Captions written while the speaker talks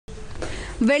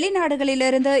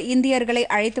வெளிநாடுகளிலிருந்து இந்தியர்களை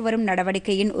அழைத்து வரும்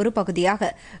நடவடிக்கையின் ஒரு பகுதியாக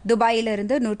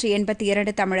துபாயிலிருந்து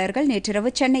 182 தமிழர்கள்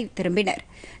நேற்றிரவு சென்னை திரும்பினர்.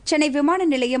 சென்னை விமான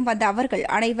நிலையம் வந்த அவர்கள்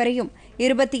அனைவரையும்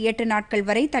 28 நாட்கள்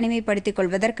வரை தனிமைப்படுத்திக்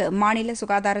கொள்வதற்கு மாநில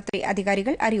சுகாதாரத்துறை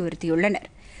அதிகாரிகள் அறிவுறுத்தியுள்ளனர்.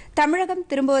 தமிழகம்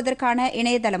திரும்புவதற்கான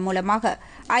இணையதளம் மூலமாக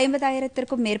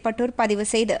 50,000க்கும் மேற்பட்டோர் பதிவு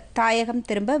செய்து தாயகம்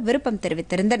திரும்ப விருப்பம்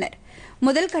தெரிவித்திருந்தனர்.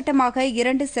 முதல் கட்டமாக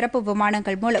 2 சிறப்பு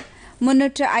விமானங்கள் மூலம்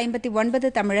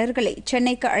 359 தமிழர்களை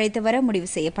சென்னைக்கு அழைத்து வர முடிவு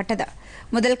செய்யப்பட்டது.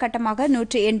 முதல் கட்டமாக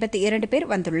 182 பேர்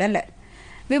வந்துள்ளனர்.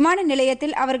 விமான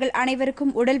நிலையத்தில் அவர்கள்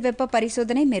அனைவருக்கும் உடல் வெப்ப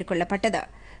பரிசோதனை மேற்கொள்ளப்பட்டது.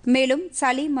 மேலும்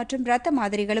சளி மற்றும் இரத்த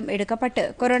மாதிரிகளும் எடுக்கப்பட்டு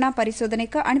கொரோனா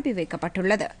பரிசோதனைக்கு அனுப்பி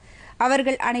வைக்கப்பட்டுள்ளது.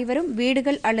 அவர்கள் அனைவரும்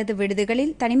வீடுகள் அல்லது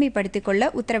விடுதிகளில் தனிமைப்படுத்திக்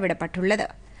கொள்ள உத்தரவிடப்பட்டுள்ளது.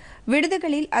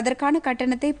 விடுதிகளில் அதற்கான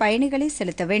கட்டணத்தை பயணிகளே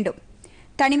செலுத்த வேண்டும்.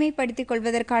 தனிமைப்படுத்திக்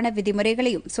கொள்வதற்கான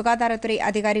விதிமுறைகளையும் சுகாதாரத்துறை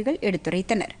அதிகாரிகள்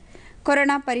எடுத்துரைத்தனர்.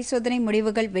 கொரோனா பரிசோதனை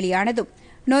முடிவுகள் வெளியானதும்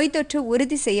நோய் தொற்று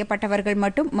உறுதி செய்யப்பட்டவர்கள்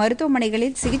மட்டும்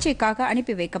மருத்துவமனைகளில் சிகிச்சைக்காக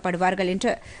அனுப்பி வைக்கப்படுவார்கள்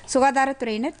என்று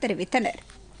சுகாதாரத்துறையினர் தெரிவித்தனர்.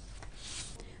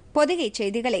 பொதிகை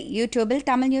செய்திகளை யூடியூபில்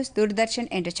தமிழ் நியூஸ் தூர்தர்ஷன்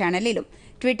என்ற சேனலிலும்,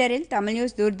 ட்விட்டரில் Tamil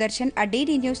news Doordarshan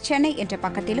 @DD news Chennai என்ற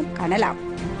பக்கத்திலும் காணலாம்.